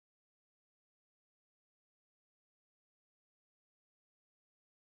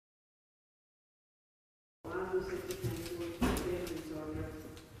Others of the council declare this order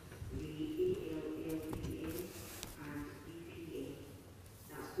the ALLPN and BPA.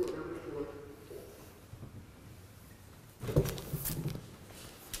 That's court number 4.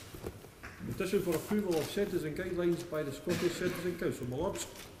 Petition for approval of sentencing guidelines by the Scottish Sentencing Council. My Lords.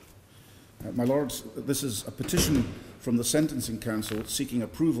 My Lords, this is a petition from the Sentencing Council seeking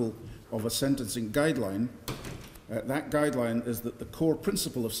approval of a sentencing guideline. That guideline is that the core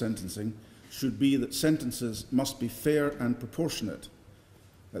principle of sentencing should be that sentences must be fair and proportionate.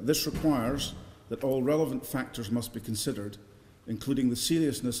 This requires that all relevant factors must be considered, including the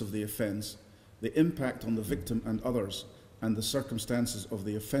seriousness of the offence, the impact on the victim and others, and the circumstances of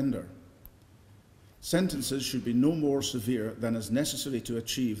the offender. Sentences should be no more severe than is necessary to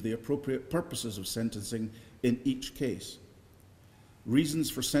achieve the appropriate purposes of sentencing in each case. Reasons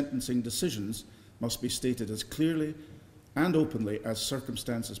for sentencing decisions must be stated as clearly and openly as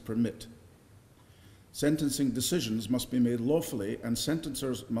circumstances permit. Sentencing decisions must be made lawfully, and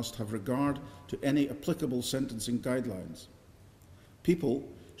sentencers must have regard to any applicable sentencing guidelines. People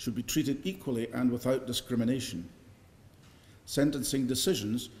should be treated equally and without discrimination. Sentencing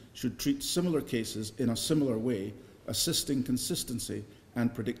decisions should treat similar cases in a similar way, assisting consistency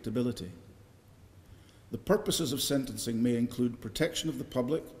and predictability. The purposes of sentencing may include protection of the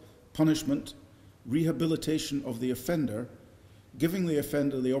public, punishment, rehabilitation of the offender, giving the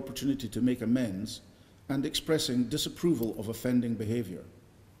offender the opportunity to make amends, and expressing disapproval of offending behaviour.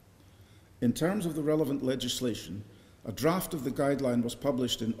 In terms of the relevant legislation, a draft of the guideline was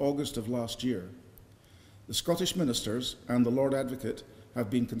published in August of last year. The Scottish Ministers and the Lord Advocate have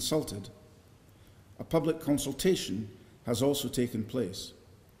been consulted. A public consultation has also taken place.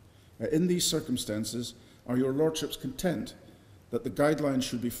 In these circumstances, are your Lordships content that the guideline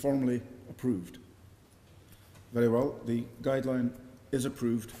should be formally approved? Very well, the guideline is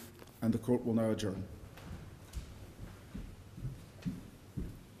approved and the Court will now adjourn.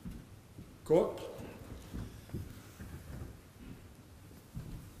 Court.